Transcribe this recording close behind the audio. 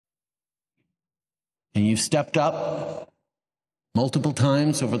And you've stepped up multiple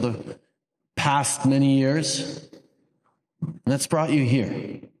times over the past many years. And that's brought you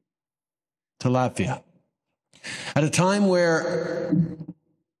here to Latvia. At a time where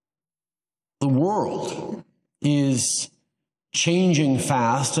the world is changing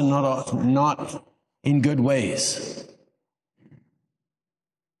fast and not in good ways.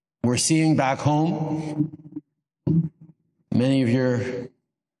 We're seeing back home many of your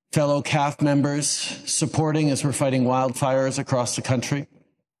fellow CAF members supporting as we're fighting wildfires across the country.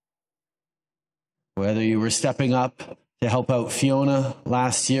 Whether you were stepping up to help out Fiona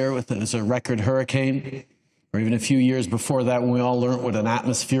last year as a record hurricane, or even a few years before that when we all learned what an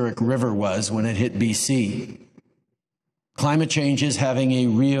atmospheric river was when it hit BC. Climate change is having a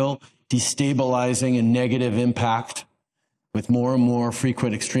real destabilizing and negative impact with more and more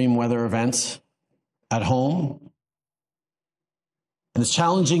frequent extreme weather events at home. And as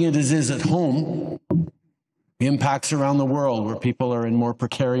challenging as it is at home, the impacts around the world where people are in more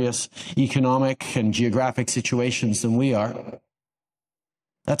precarious economic and geographic situations than we are.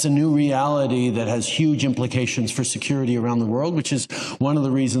 That's a new reality that has huge implications for security around the world, which is one of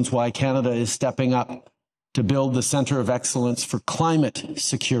the reasons why Canada is stepping up to build the Centre of Excellence for Climate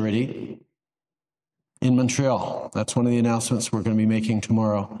Security in Montreal. That's one of the announcements we're going to be making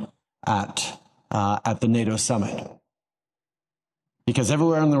tomorrow at the NATO summit. Because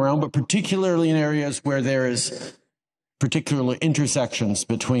everywhere in the realm, but particularly in areas where there is particular intersections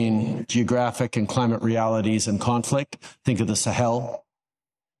between geographic and climate realities and conflict, think of the Sahel,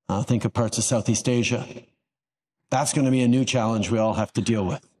 think of parts of Southeast Asia. That's going to be a new challenge we all have to deal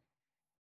with.